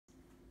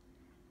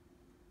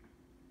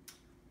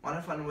Want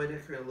to find a way to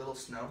create a little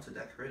snow to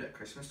decorate at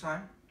Christmas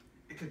time?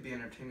 It could be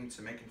entertaining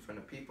to make in front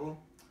of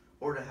people,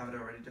 or to have it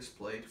already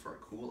displayed for a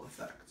cool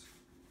effect.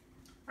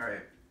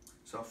 Alright,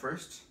 so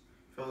first,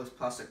 fill this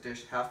plastic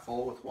dish half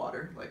full with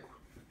water, like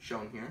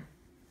shown here.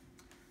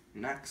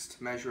 Next,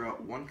 measure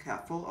out 1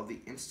 cupful of the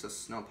Insta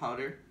Snow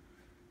Powder.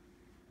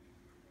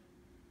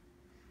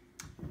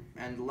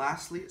 And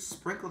lastly,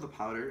 sprinkle the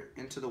powder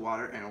into the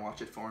water and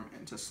watch it form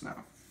into snow.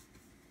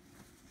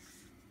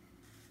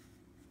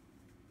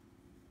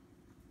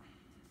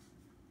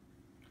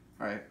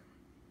 Alright,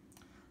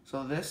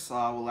 so this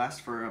will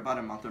last for about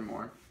a month or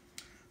more.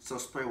 So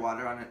spray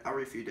water on it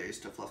every few days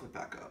to fluff it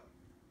back up.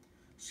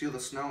 Seal the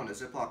snow in a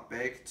Ziploc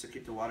bag to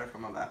keep the water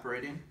from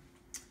evaporating.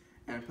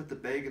 And put the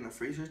bag in the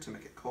freezer to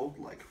make it cold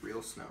like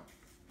real snow.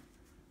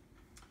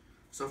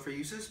 So for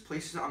uses,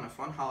 place it on a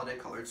fun holiday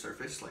colored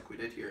surface like we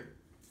did here.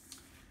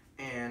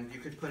 And you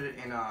could put it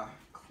in a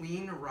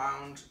clean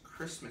round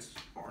Christmas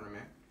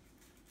ornament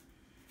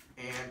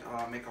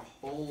and make a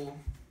whole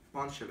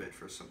bunch of it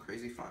for some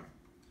crazy fun.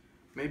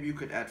 Maybe you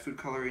could add food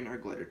coloring or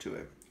glitter to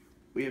it.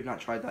 We have not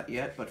tried that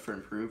yet, but for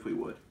improved we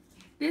would.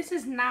 This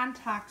is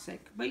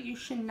non-toxic, but you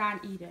should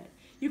not eat it.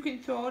 You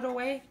can throw it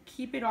away,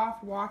 keep it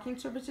off walking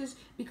surfaces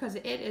because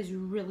it is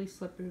really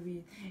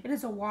slippery. It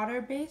is a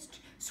water-based,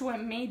 so it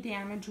may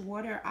damage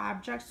wood or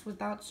objects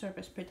without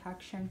surface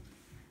protection.